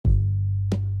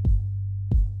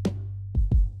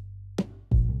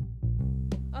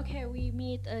Okay, we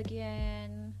meet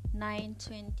again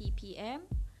 9:20 p.m.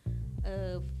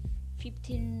 Uh,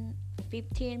 15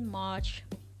 March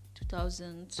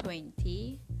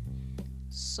 2020.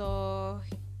 So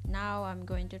now I'm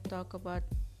going to talk about,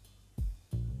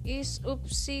 is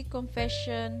Oopsie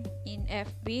confession in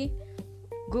FB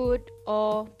good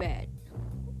or bad?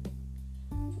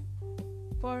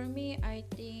 For me, I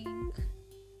think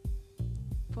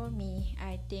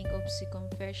Oopsie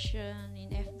confession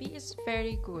in FB is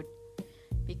very good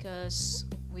because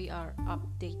we are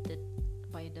updated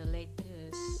by the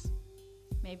latest,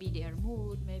 maybe their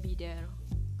mood, maybe their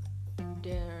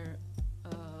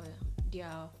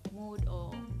mood or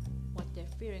what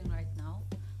they're feeling right now.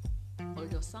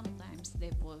 Although sometimes they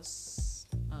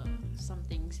post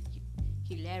something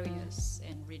hilarious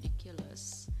and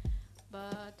ridiculous,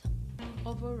 but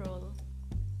overall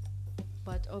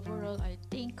I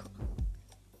think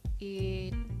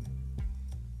it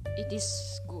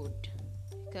is good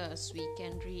because we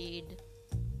can read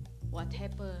what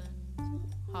happened,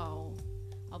 how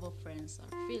our friends are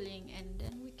feeling, and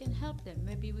then we can help them.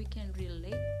 Maybe we can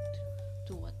relate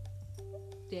to what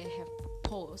they have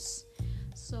posed.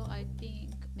 So I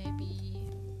think maybe,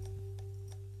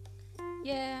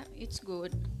 yeah, it's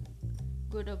good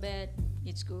or bad,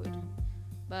 it's good.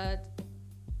 But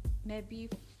maybe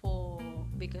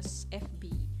because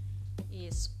FB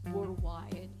is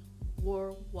worldwide,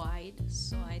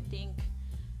 so I think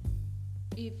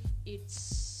if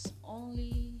it's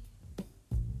only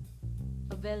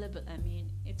available,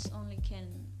 it's only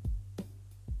can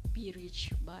be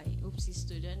reached by Oopsie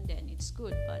student, then it's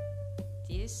good. But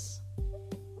this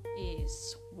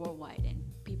is worldwide and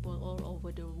people all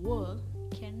over the world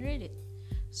can read it.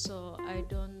 So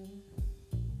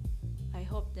I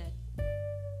hope that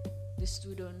the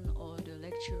student or the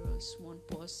lecturers won't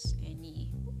post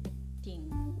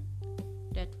anything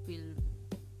that will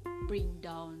bring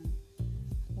down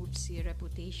Oopsie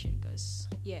reputation, because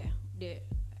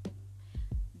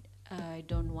I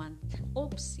don't want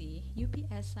Oopsie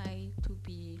UPSI to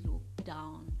be looked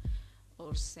down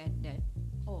or said that,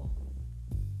 oh,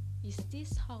 is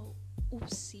this how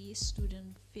Oopsie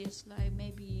student feels like?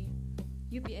 Maybe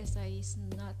UPSI is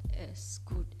not as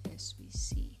good as we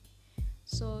see.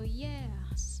 So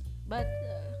yes, but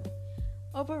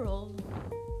overall,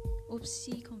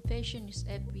 Oopsie confession is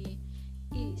FB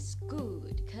is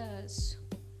good because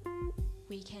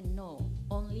we can know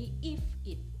only if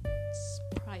it's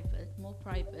private, more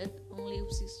private. Only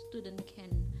Oopsie student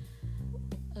can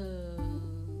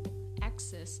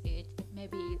access it.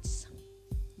 Maybe it's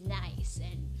nice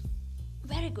and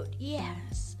very good.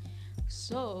 Yes.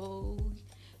 So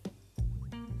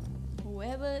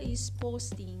whoever is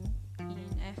posting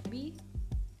in FB,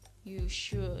 you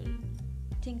should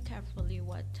think carefully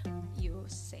what you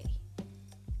say.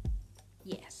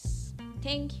 Yes.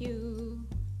 Thank you.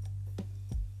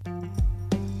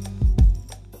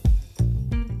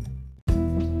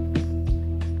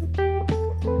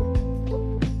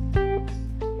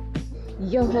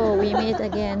 Yo, we meet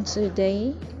again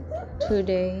today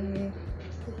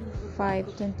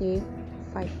 5:25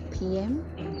 p.m.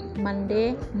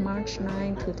 Monday, March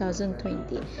 9,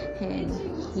 2020, and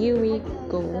here we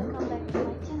go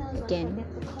again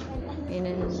in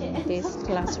this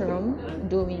classroom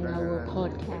doing our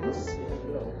podcast.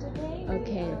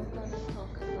 Okay,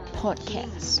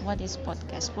 podcast. What is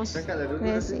podcast?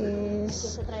 Podcast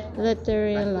is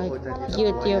literally like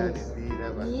YouTube,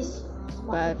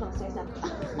 but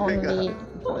only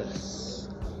voice.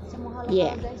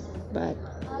 Yeah, but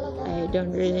I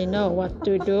don't really know what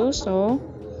to do. So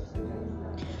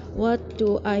what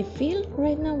do I feel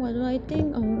right now? What do I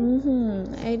think?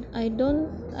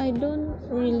 I don't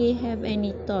really have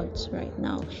any thoughts right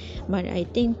now, but I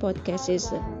think podcast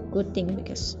is a good thing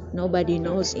because nobody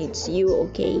knows it's you,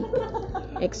 okay?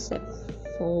 Except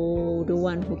for the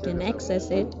one who can access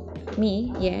it,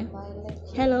 me. Yeah,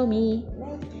 hello me.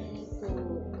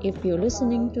 If you're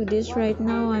listening to this right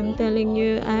now, I'm telling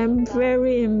you, I'm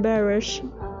very embarrassed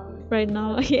right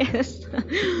now. Yes.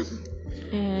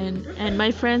 and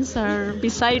my friends are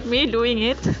beside me doing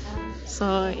it,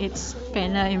 so it's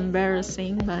kinda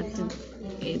embarrassing, but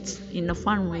it's in a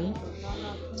fun way.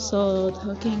 So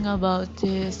talking about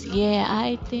this,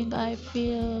 I think I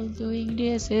feel doing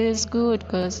this is good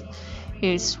because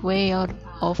it's way out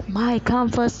of my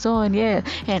comfort zone.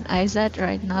 And Isaac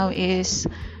right now is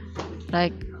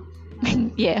like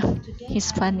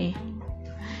he's funny.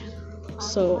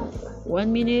 So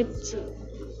 1 minute,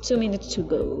 2 minutes to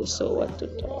go. So what to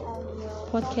talk?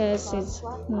 Podcast is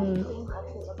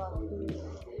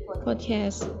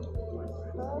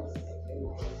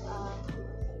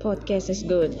podcast is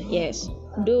good. Yes.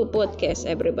 do podcast,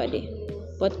 everybody.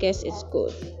 Podcast is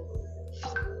good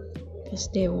because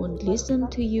they won't listen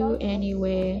to you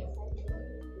anyway.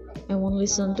 I won't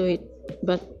listen to it,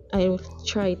 but I will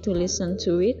try to listen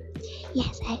to it.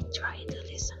 Yes, I try to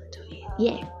listen to it.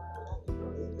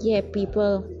 Yeah,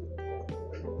 people.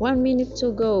 1 minute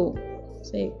to go.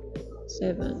 6,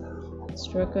 7. It's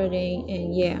recording,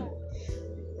 and yeah,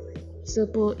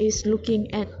 Supo is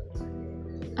looking at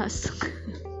us.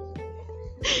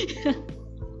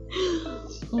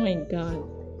 Oh my god,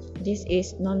 this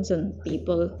is nonsense,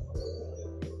 people.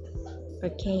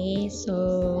 Okay,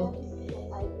 so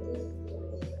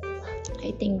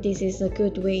I think this is a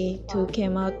good way to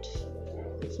come out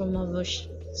from our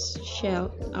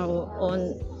shell, our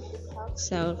own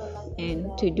self,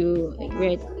 and to do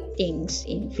great things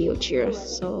in future.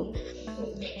 So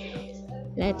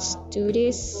let's do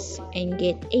this and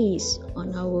get A's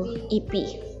on our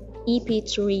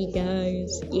EP3,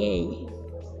 guys. Yay,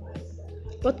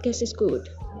 podcast is good.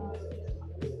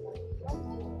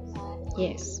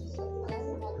 Yes.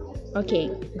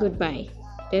 Okay, goodbye.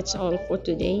 That's all for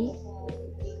today.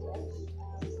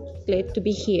 Glad to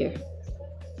be here.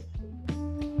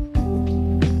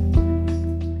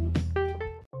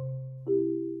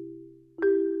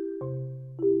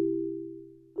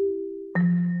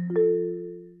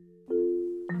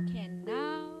 Okay,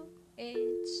 now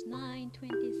it's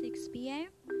 9:26 p.m.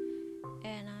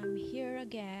 and I'm here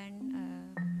again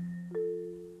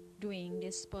doing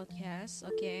this podcast.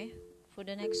 Okay, for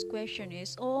the next question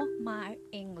is, my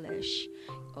English.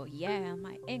 Oh yeah,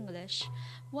 my English.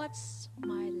 What's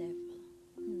my level?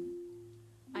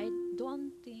 I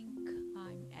don't think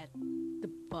I'm at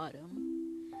the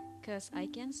bottom, because I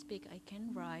can speak, I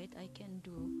can write, I can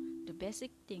do the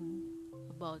basic thing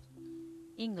about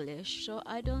English. So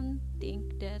I don't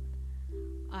think that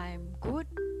I'm good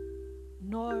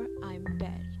nor I'm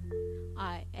bad.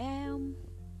 I am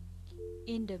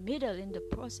in the middle, in the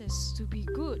process to be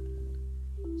good.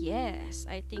 Yes,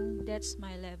 I think that's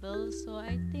my level. So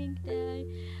I think that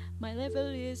my level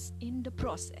is in the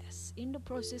process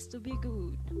to be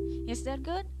good. Is that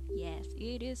good? Yes,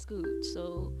 it is good.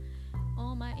 So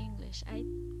my English, I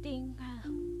think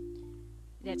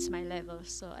that's my level.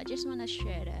 So I just want to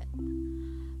share that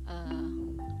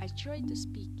I try to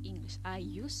speak English. I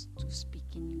used to speak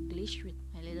English with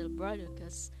my little brother,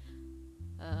 because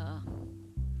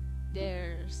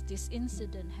there's this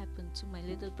incident happened to my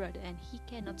little brother, and he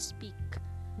cannot speak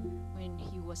when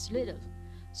he was little.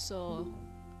 So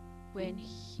when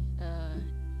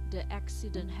the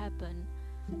accident happened,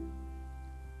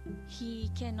 he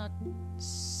cannot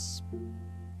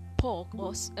talk,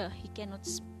 or he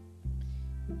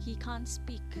can't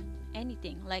speak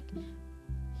anything. Like,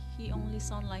 he only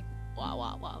sound like wow,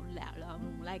 wow, wow, la, la,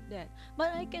 like that.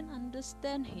 But I can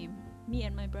understand him, me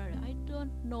and my brother. I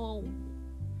don't know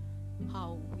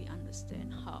how we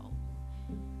understand how.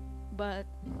 But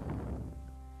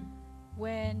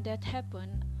when that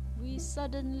happened, we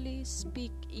suddenly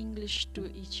speak English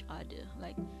to each other.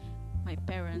 Like, my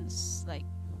parents, like,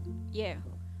 yeah,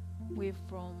 we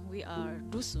are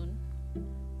Dusun,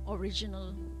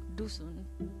 original Dusun.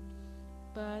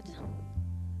 But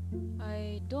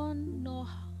I don't know,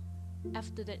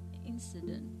 after that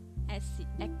incident,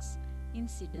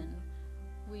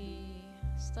 we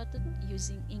started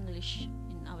using English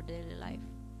in our daily life.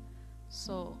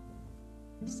 So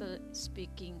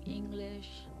speaking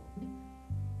English.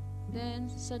 Then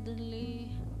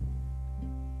suddenly,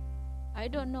 I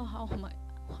don't know how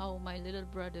my little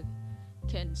brother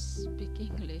can speak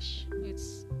English.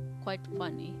 It's quite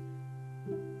funny.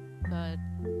 But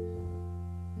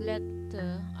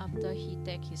later, after he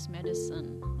take his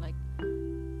medicine, like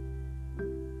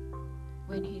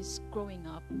when he's growing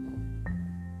up,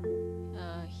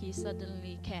 he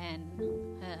suddenly can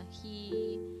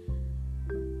he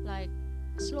like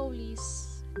slowly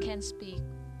can speak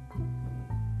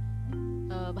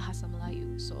bahasa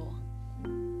Melayu. So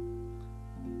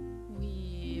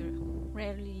we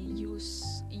rarely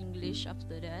use English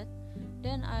after that.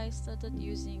 Then I started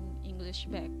using English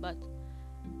back, but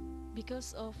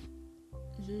because of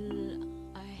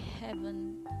I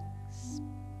haven't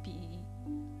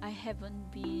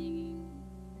been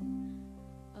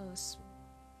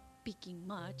speaking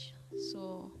much,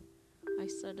 so I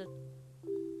started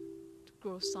to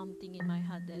grow something in my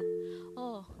head that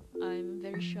I'm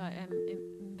very shy, I'm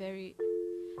very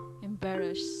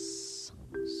embarrassed,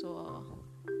 so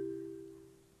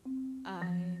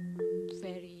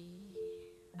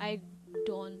I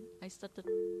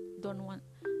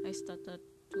started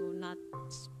to not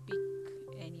speak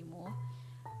anymore.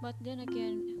 But then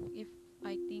again, if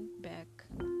I think back,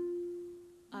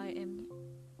 I am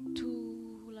too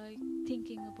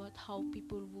how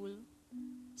people will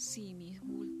see me,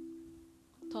 who will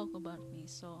talk about me.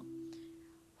 So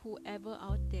whoever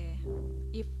out there,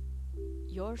 if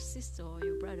your sister or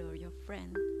your brother or your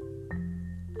friend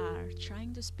are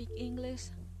trying to speak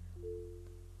English,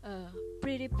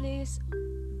 pretty please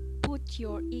put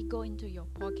your ego into your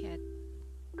pocket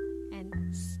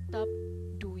and stop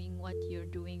doing what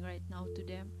you're doing right now to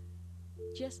them.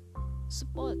 Just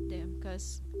support them,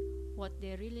 because what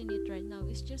they really need right now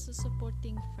is just a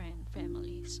supporting friend,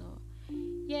 family. So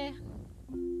yeah,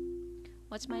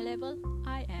 what's my level?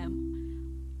 I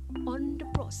am on the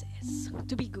process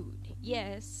to be good.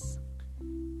 Yes.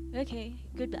 Okay,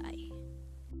 goodbye.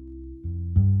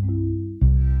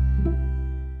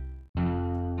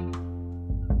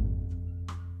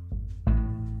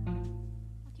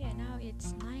 Okay, now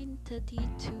it's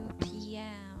 9:32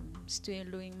 p.m. Still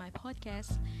doing my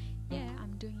podcast. Yeah,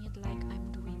 I'm doing it like I'm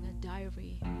doing a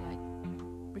diary, like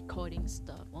recording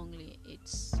stuff, only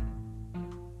it's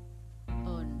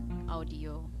on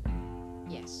audio.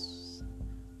 Yes,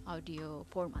 audio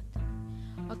format.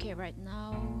 Okay, right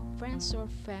now, friends or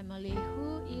family,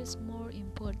 who is more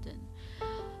important?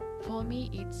 For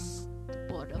me, it's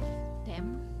both of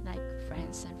them, like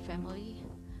friends and family.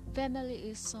 Family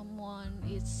is someone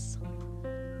who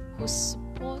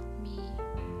support me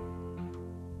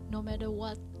no matter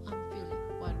what I'm feeling.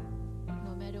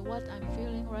 No matter what I'm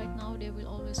feeling right now, they will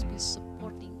always be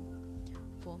supporting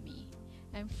for me.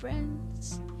 And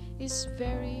friends is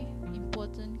very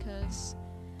important, because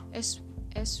as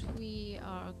we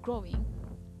are growing,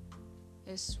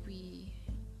 as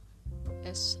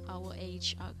our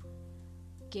age are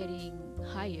getting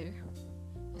higher,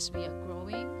 as we are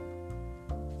growing,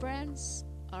 friends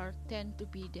tend to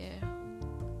be there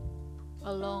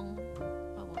along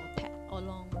our path,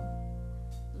 along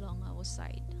our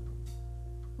side,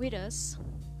 with us,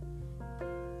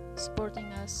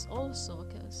 supporting us also,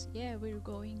 because we're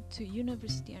going to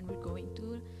university and we're going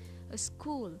to a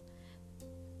school.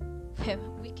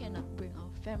 We cannot bring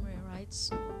our family, right?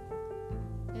 So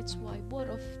that's why both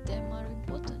of them are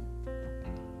important.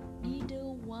 Neither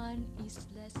one is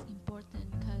less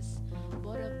important, because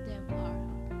both of them are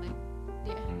like,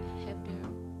 they have their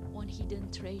own hidden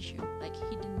treasure, like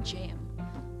hidden gem,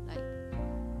 like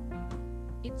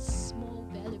it's more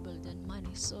valuable than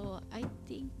money. So I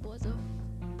think both of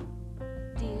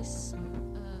this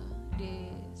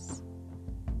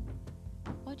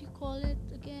what do you call it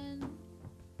again,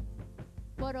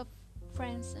 both of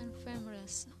friends and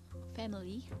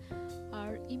family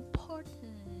are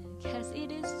important, because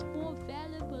it is more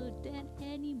valuable than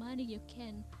any money you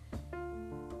can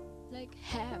like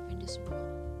have in this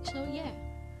world. So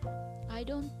I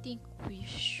don't think we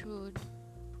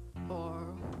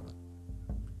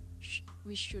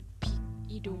should pick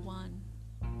either one,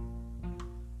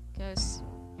 because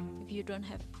if you don't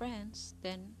have friends,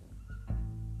 then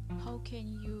how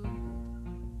can you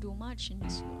do much in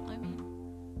this world? I mean,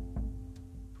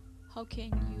 how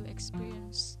can you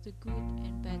experience the good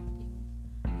and bad thing?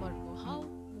 But how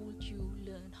would you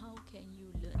learn? How can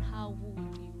you learn? How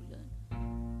would you learn?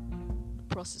 The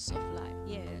process of life.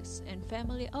 Yes, and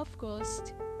family, of course,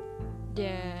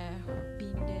 they've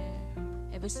been there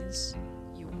ever since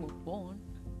you were born,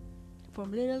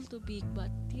 from little to big, but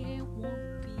they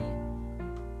won't be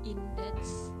in that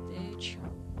stage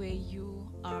where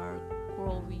you are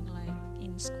growing, like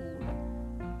in school.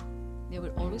 They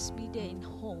will always be there in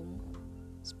home,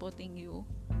 supporting you.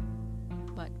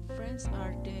 But friends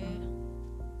are there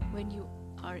when you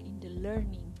are in the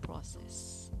learning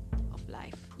process of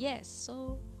life. Yes,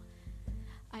 so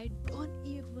I don't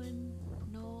even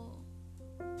know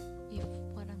if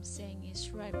what I'm saying is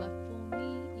right, but for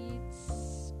me,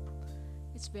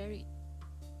 it's very.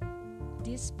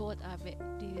 These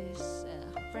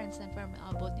friends and family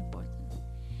are both important.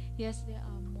 Yes, they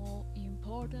are more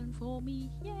important for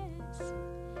me. Yes,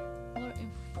 more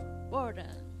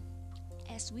important.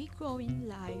 As we grow in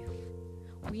life,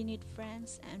 we need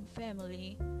friends and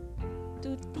family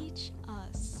to teach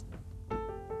us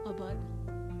about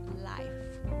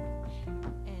life,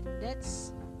 and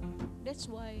that's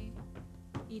why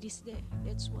it is there.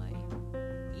 That's why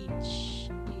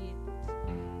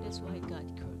that's why God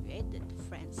created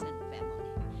friends and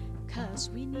family, because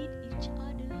we need each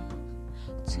other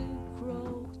to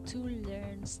grow, to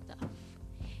learn stuff.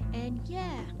 And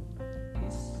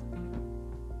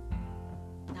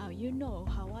now you know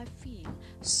how I feel.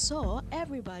 So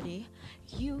everybody,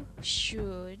 you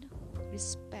should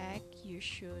respect, you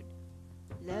should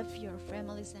love your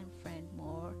families and friends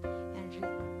more, and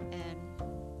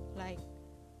like,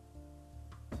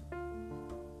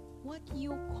 what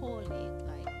you call it,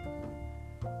 like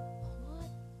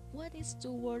what what is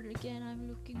the word again I'm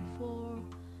looking for?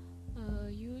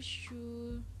 You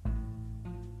should.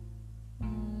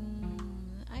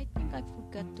 I think I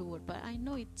forgot the word, but I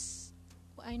know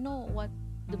what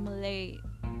the Malay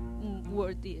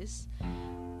word is.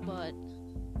 But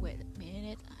wait a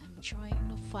minute, I'm trying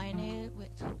to find it.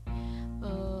 Wait.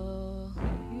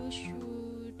 You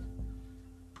should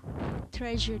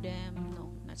treasure them.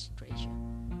 No, not treasure.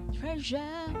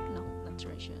 Treasure. No, not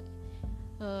treasure.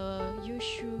 You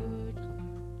should.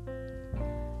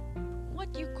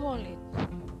 What you call it?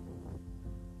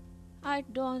 I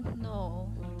don't know.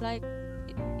 Like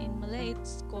in Malay, it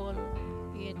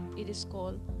is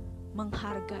called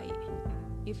menghargai.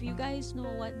 If you guys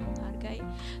know what menghargai,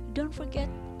 don't forget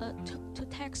to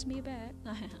text me back.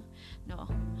 No,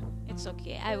 it's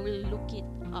okay. I will look it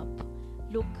up.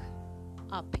 Look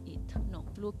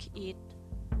it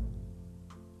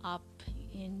up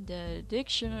in the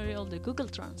dictionary or the Google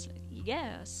Translate.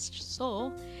 Yes.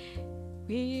 So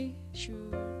we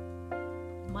should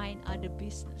mind other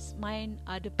people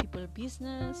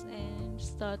business, and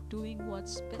start doing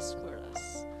what's best for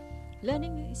us.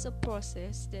 Learning is a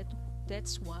process.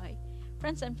 That's why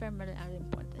friends and family are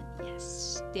important.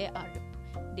 Yes, they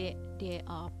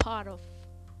are part of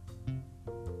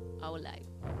our life.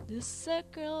 The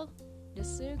circle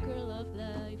of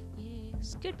life.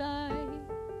 Yes. Goodbye.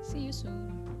 See you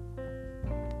soon.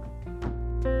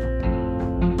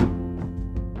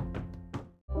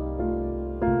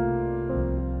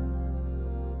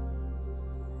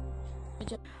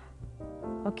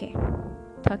 Okay,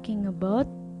 talking about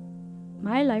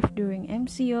my life during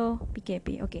MCO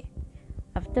PKP. Okay,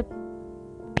 after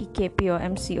PKP or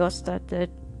MCO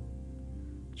started,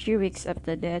 3 weeks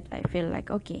after that, I feel like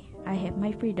okay, I have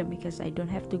my freedom because I don't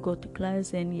have to go to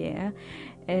class, and we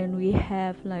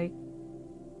have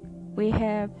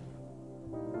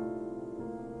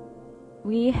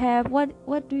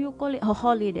what do you call it? A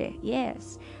holiday.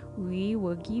 Yes, we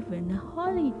were given a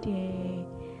holiday.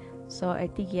 So I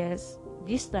think yes,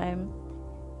 this time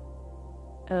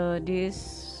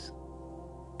this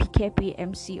PKP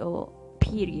MCO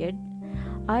period,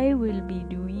 I will be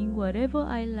doing whatever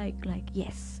I like.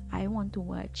 Yes, I want to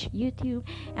watch YouTube,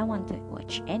 I want to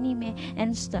watch anime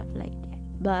and stuff like that.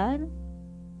 But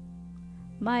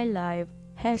my life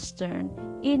has turned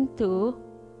into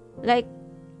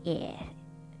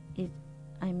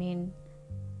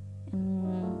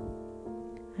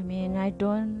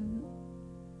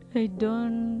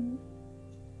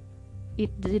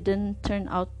it didn't turn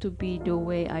out to be the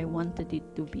way I wanted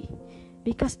it to be,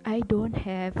 because I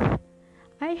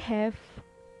have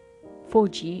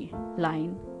 4G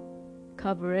line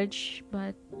coverage,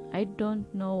 but I don't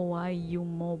know why your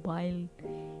mobile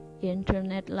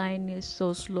internet line is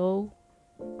so slow,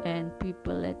 and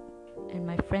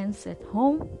my friends at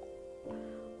home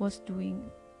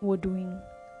were doing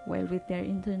well with their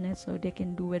internet, so they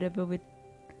can do whatever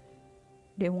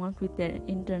they want with their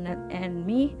internet, and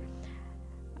me,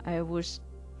 I was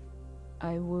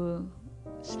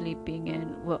sleeping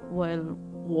and while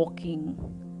walking,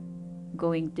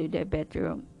 going to their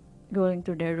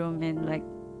room and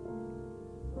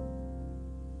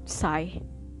sigh.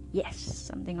 Yes,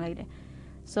 something like that.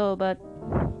 So but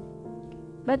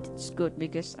it's good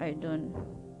because I don't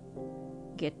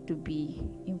get to be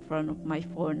in front of my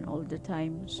phone all the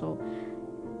time. So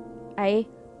I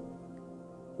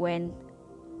went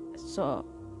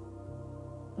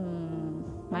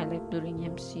my life during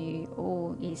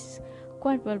MCO is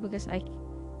quite well because I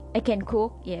can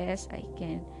cook. Yes, I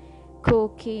can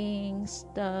cooking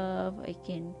stuff. I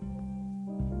can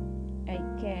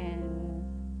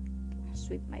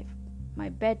sweep my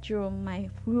bedroom, my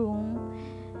room,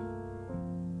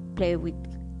 play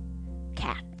with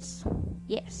cats.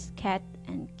 Yes, cat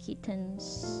and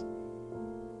kittens,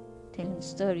 telling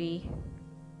story.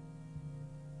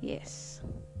 Yes,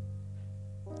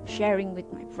 sharing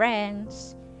with my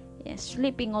friends. Yes,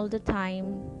 sleeping all the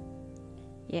time.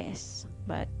 Yes,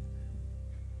 but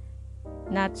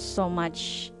not so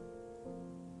much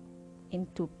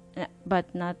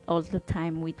but not all the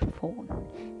time with phone,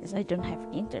 because I don't have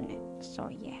internet. So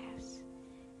yes,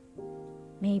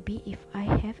 maybe if I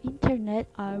have internet,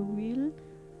 I will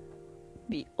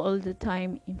be all the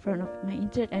time in front of my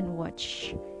internet and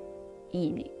watch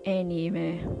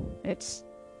anime. That's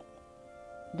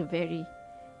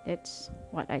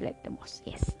what I like the most.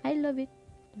 Yes, I love it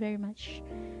very much,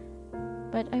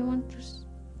 but I want to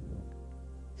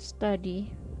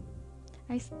study.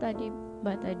 I study,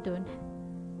 but I don't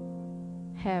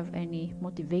have any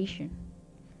motivation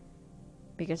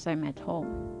because I'm at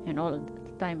home, and all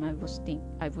the time I was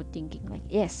thinking like,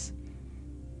 yes,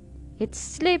 It's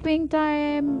sleeping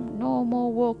time, no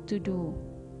more work to do.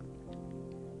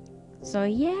 So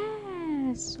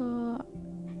yeah, so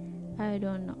I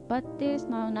don't know. But this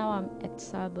now I'm at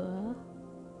Sabah.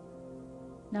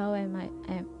 Now I'm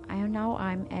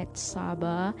at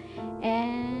Sabah,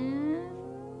 and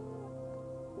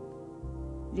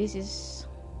this is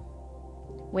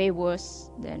way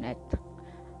worse than at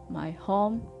my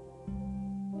home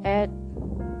at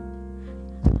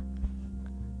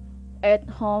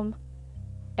home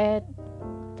at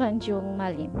Tanjung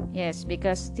Malim. Yes,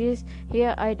 because this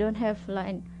here I don't have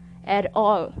line at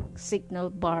all,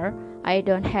 signal bar. I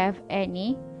don't have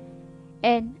any,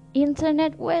 and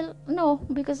internet, well, no,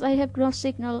 because I have no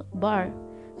signal bar.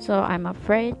 So I'm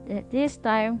afraid that this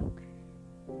time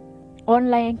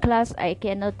online class I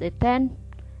cannot attend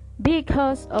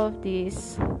because of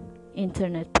this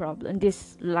internet problem,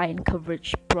 this line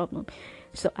coverage problem.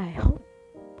 So I hope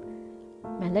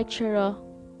my lecturer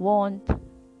won't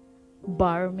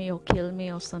bar me or kill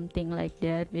me or something like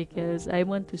that, because I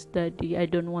want to study. I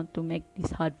don't want to make this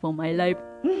hard for my life.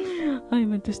 I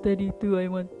want to study too. I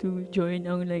want to join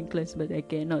online class, but I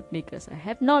cannot because I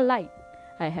have no light.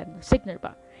 I have no signal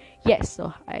bar. Yes,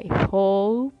 so I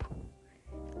hope,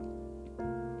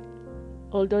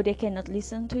 although they cannot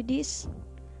listen to this,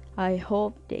 I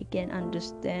hope they can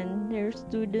understand their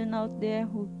student out there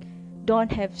who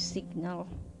don't have signal,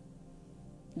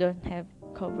 don't have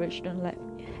coverage, don't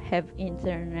have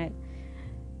internet.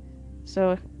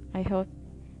 So I hope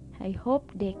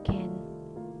they can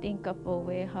think of a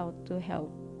way how to help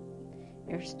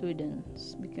their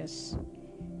students, because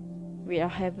we are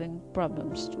having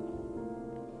problems too.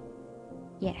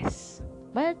 Yes,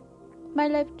 but my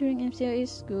life during MCO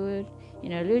is good.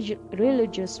 In a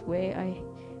religious way, I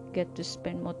get to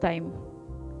spend more time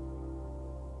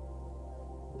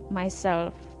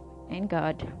myself and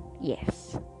God.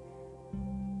 Yes,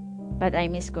 but I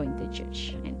miss going to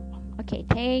church. And okay,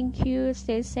 thank you.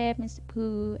 Stay safe, Mr.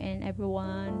 Pooh, and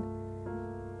everyone.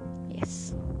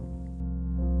 Yes.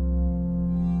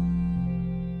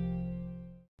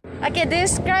 Okay,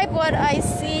 describe what I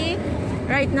see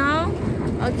right now.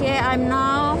 Okay, I'm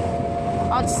now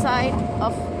outside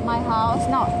of my house.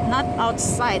 No, not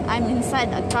outside. I'm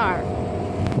inside a car,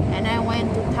 and I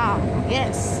went to town.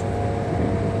 Yes.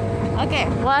 Okay,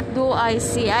 what do I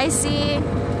see? I see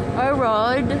a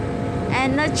road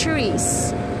and the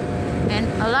trees, and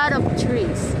a lot of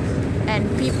trees, and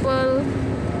people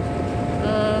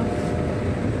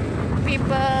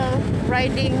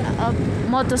riding a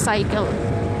motorcycle.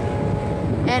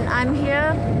 And I'm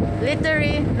here,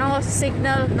 literally no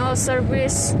signal, no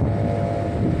service,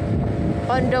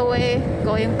 on the way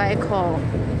going back home.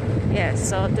 Yes,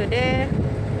 so today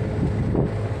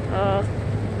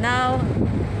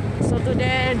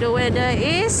today the weather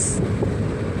is,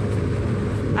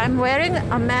 I'm wearing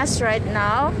a mask right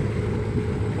now,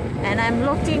 and I'm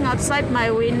looking outside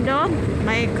my window,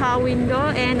 my car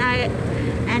window,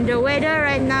 and the weather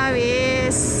right now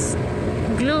is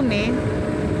gloomy.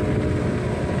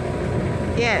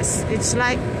 Yes, it's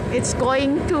like it's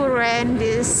going to rain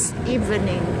this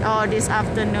evening or this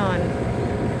afternoon.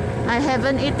 I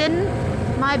haven't eaten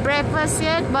my breakfast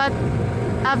yet, but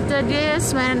after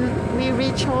this, when we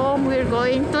reach home, we're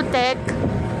going to take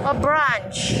a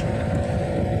brunch.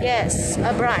 Yes,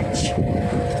 a brunch.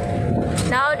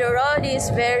 Now the road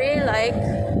is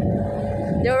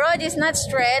the road is not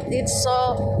straight. It's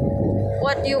so,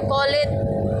 what you call it?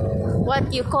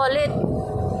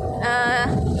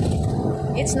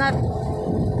 It's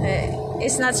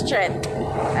not straight.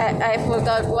 I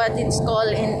forgot what it's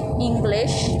called in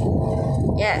English.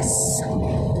 Yes.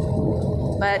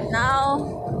 But now,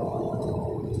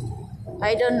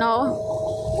 I don't know,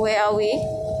 where are we?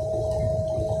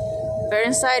 We're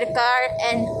inside the car,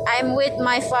 and I'm with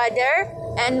my father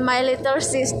and my little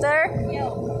sister.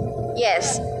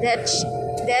 Yes,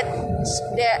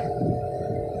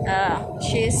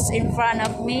 she's in front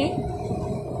of me,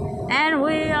 and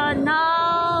we are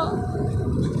now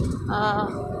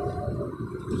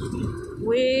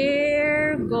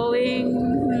we're going,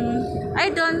 I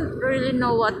don't really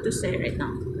know what to say right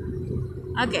now.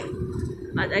 Okay,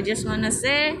 but I just want to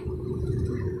say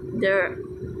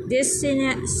this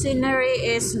scenery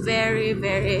is very,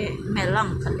 very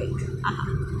melancholic.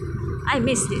 I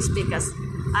miss this because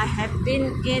I have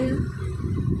been in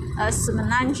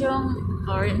Semenanjung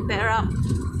or in Perak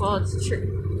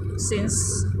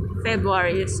since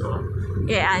February. So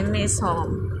yeah, I miss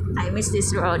home. I miss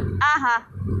this road.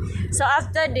 So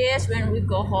after this, when we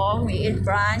go home, we eat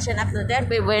brunch, and after that,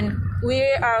 we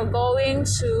are going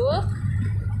to,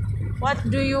 what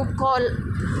do you call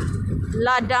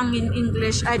ladang in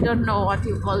English? I don't know what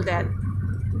you call that.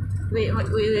 we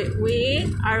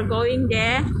are going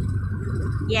there.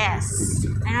 Yes,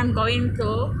 and I'm going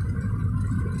to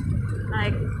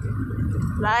like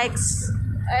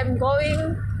I'm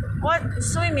going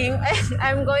swimming.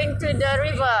 I'm going to the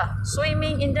river,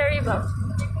 swimming in the river.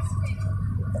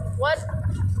 What?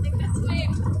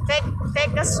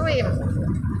 Take a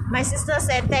swim. My sister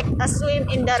said take a swim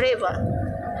in the river.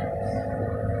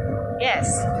 Yes,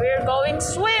 we're going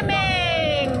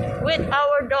swimming with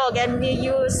our dog, and we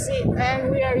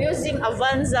are using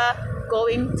Avanza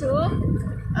going to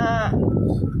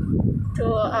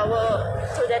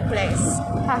that place.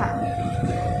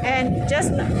 And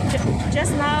just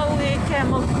now we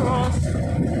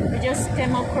just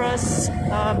came across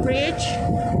a bridge,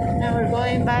 and we're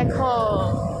going back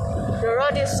home. The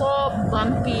road is so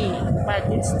bumpy, but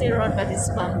it's still road, but it's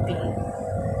bumpy.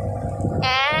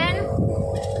 And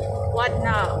what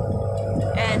now?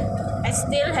 And I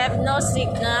still have no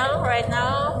signal right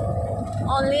now.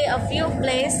 Only a few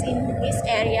places in this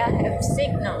area have good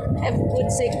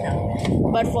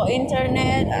signal. But for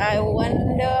internet, I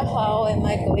wonder how am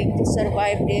I going to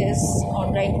survive this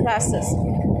online classes.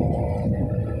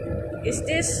 Is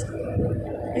this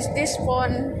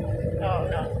phone? Oh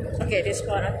no. Okay, this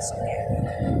phone is okay.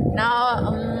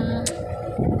 Now,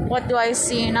 what do I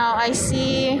see now? I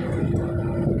see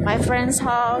my friend's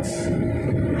house.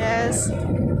 Yes,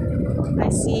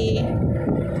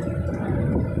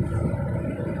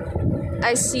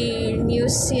 I see new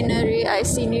scenery. I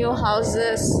see new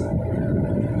houses.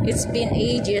 It's been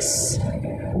ages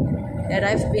that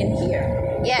I've been here.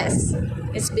 Yes,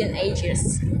 it's been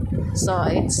ages. So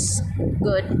it's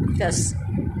good because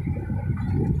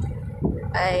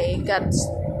I got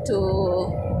to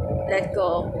let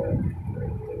go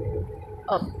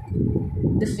of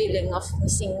the feeling of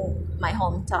missing my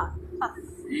hometown.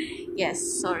 Yes,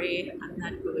 sorry, I'm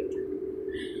not good.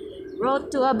 Road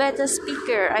to a better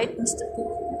speaker, right, Mr.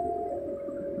 Pooh?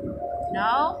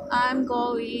 Now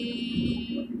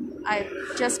I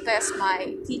just passed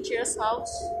my teacher's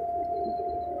house.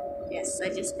 Yes, I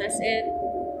just passed it.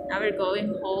 Now we're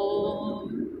going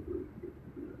home.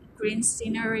 Green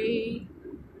scenery,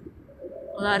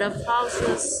 a lot of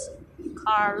houses,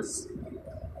 cars.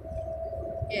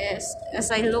 Yes,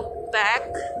 as I look back,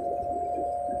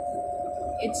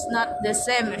 it's not the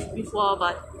same as before,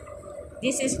 but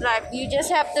this is life. You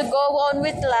just have to go on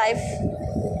with life.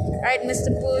 Right, Mr.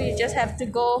 Pooh? You just have to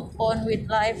go on with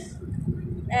life.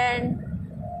 And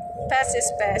past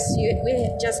is past. We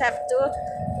just have to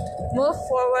move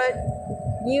forward.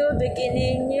 New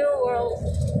beginning, new world,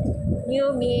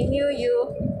 new me, new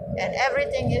you. And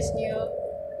everything is new.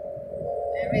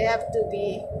 And we have to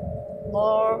be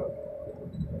more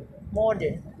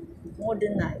modern.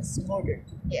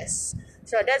 Yes.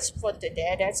 So that's for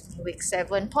today. That's week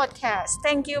 7 podcast.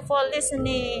 Thank you for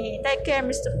listening. Take care,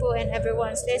 Mr. Pooh, and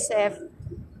everyone. Stay safe.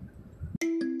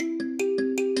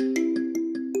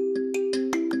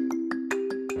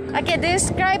 Okay,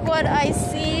 describe what I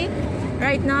see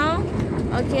right now.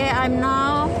 Okay, I'm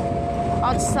now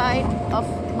outside of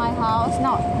my house.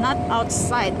 No, not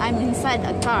outside. I'm inside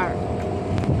a car.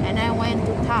 And I went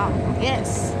to town.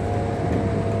 Yes.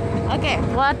 Okay,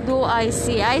 what do I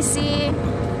see? I see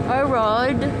a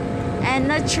road and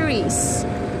the trees.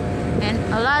 And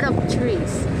a lot of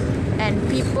trees. And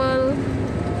people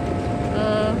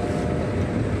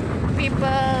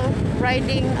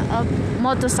riding a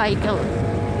motorcycle.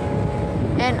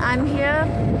 And I'm here,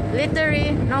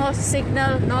 literally no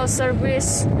signal, no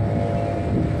service,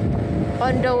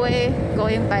 on the way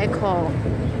going back home.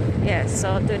 Yes,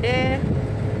 so today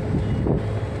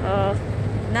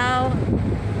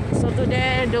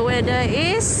today the weather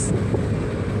is,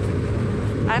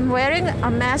 I'm wearing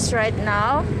a mask right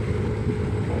now,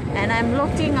 and I'm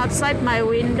looking outside my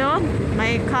window,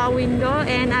 my car window,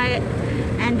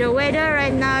 and the weather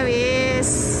right now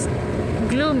is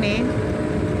gloomy.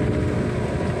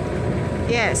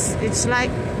 Yes, it's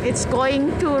like it's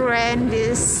going to rain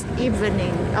this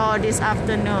evening or this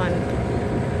afternoon.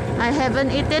 I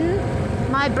haven't eaten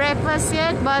my breakfast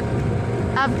yet, but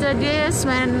after this,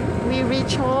 when we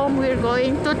reach home, we're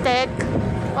going to take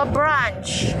a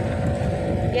brunch.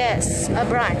 Yes, a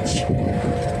brunch.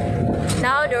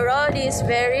 Now the road is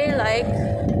the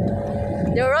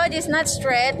road is not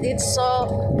straight. It's so,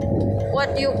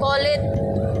 what you call it?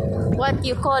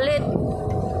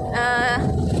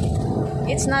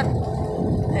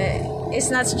 It's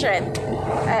not straight.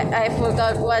 I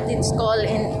forgot what it's called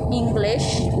in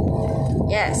English.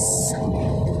 Yes.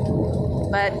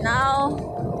 But now,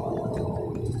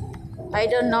 I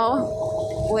don't know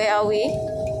where are we.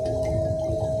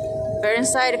 We're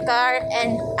inside the car,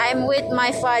 and I'm with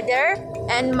my father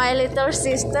And my little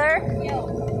sister,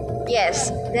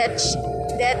 yes,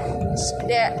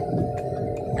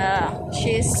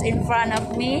 she's in front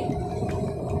of me,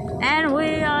 and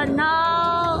we are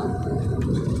now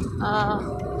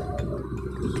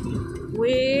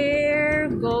we're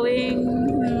going.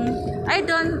 I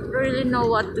don't really know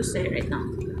what to say right now.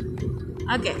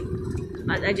 Okay,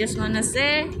 but I just wanna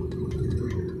say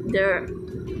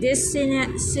this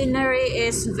scenery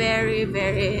is very,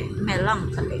 very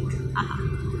melancholic.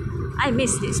 I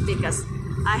miss this because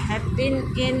I have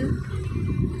been in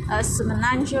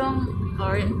Semenanjung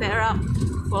or in Perak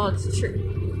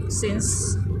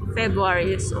since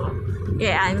February. So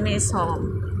yeah, I miss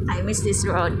home. I miss this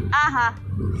road.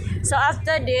 So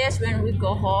after this, when we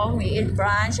go home, we eat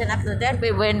brunch, and after that, we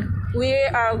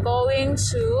are going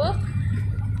to,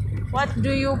 what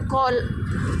do you call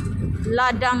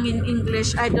ladang in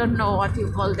English? I don't know what you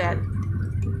call that.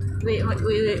 We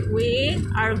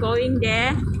are going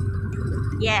there.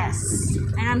 Yes,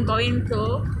 and I'm going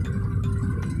to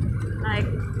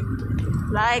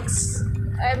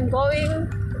I'm going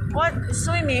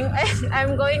swimming.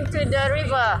 I'm going to the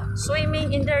river,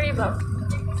 swimming in the river.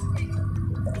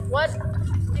 What?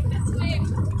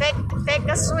 Take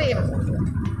a swim.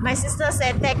 My sister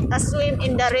said take a swim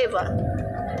in the river.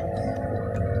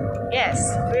 Yes,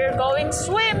 we're going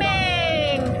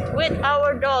swimming with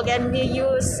our dog, and we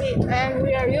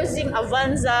are using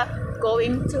Avanza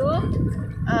going to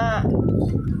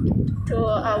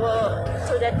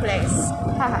that place.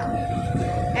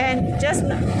 And just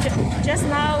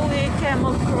now we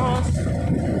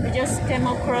just came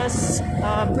across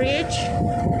a bridge,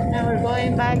 and we're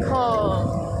going back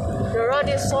home. The road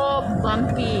is so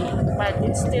bumpy, but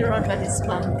it's still road, but it's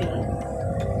bumpy.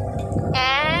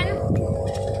 And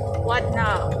what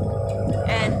now?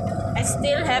 And I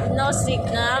still have no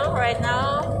signal right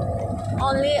now.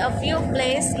 Only a few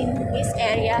places in this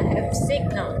area have good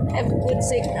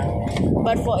signal.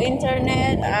 But for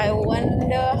internet, I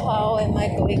wonder how am I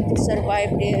going to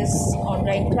survive these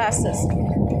online classes.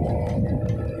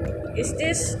 Is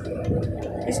this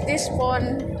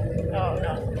phone? Oh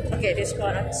no. Okay, this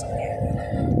phone is okay.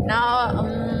 Now,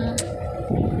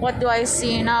 what do I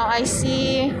see now? I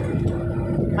see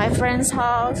my friend's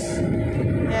house.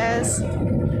 Yes,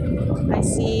 I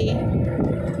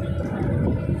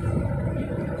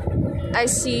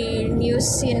see new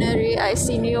scenery. I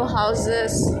see new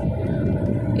houses.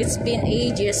 It's been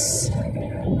ages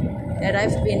that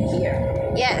I've been here.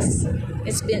 Yes,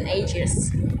 it's been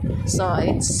ages. So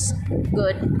it's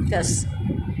good because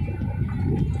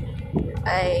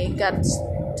I got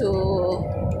to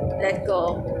let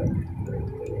go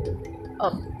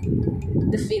of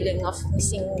the feeling of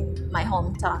missing my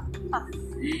hometown.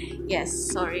 Yes,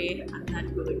 sorry, I'm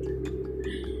not good.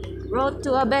 Road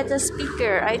to a better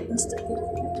speaker, right, Mr. Pooh?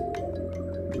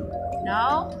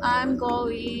 Now I'm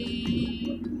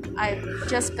going. I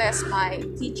just passed my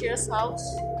teacher's house.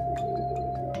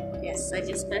 Yes, I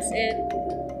just passed it.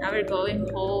 Now we're going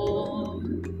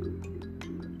home.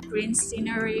 Green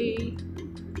scenery,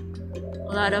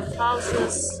 a lot of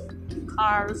houses,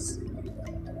 cars.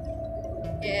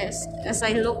 Yes, as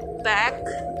I look back,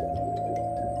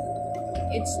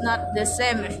 it's not the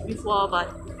same as before, but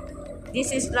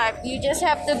this is life. You just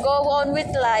have to go on with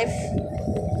life.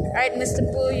 Right, Mr.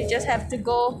 Pooh? You just have to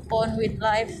go on with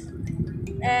life.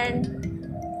 And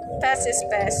past is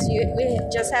past. We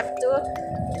just have to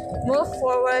move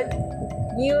forward.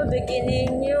 New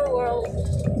beginning, new world,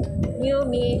 new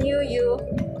me, new you.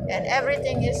 And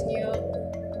everything is new.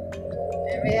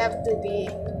 And we have to be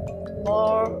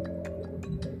more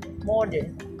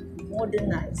modern.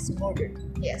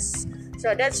 Yes.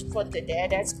 So that's for today.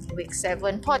 That's week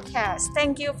 7 podcast.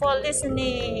 Thank you for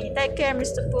listening. Take care,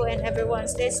 Mr. Pooh, and everyone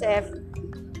stay safe.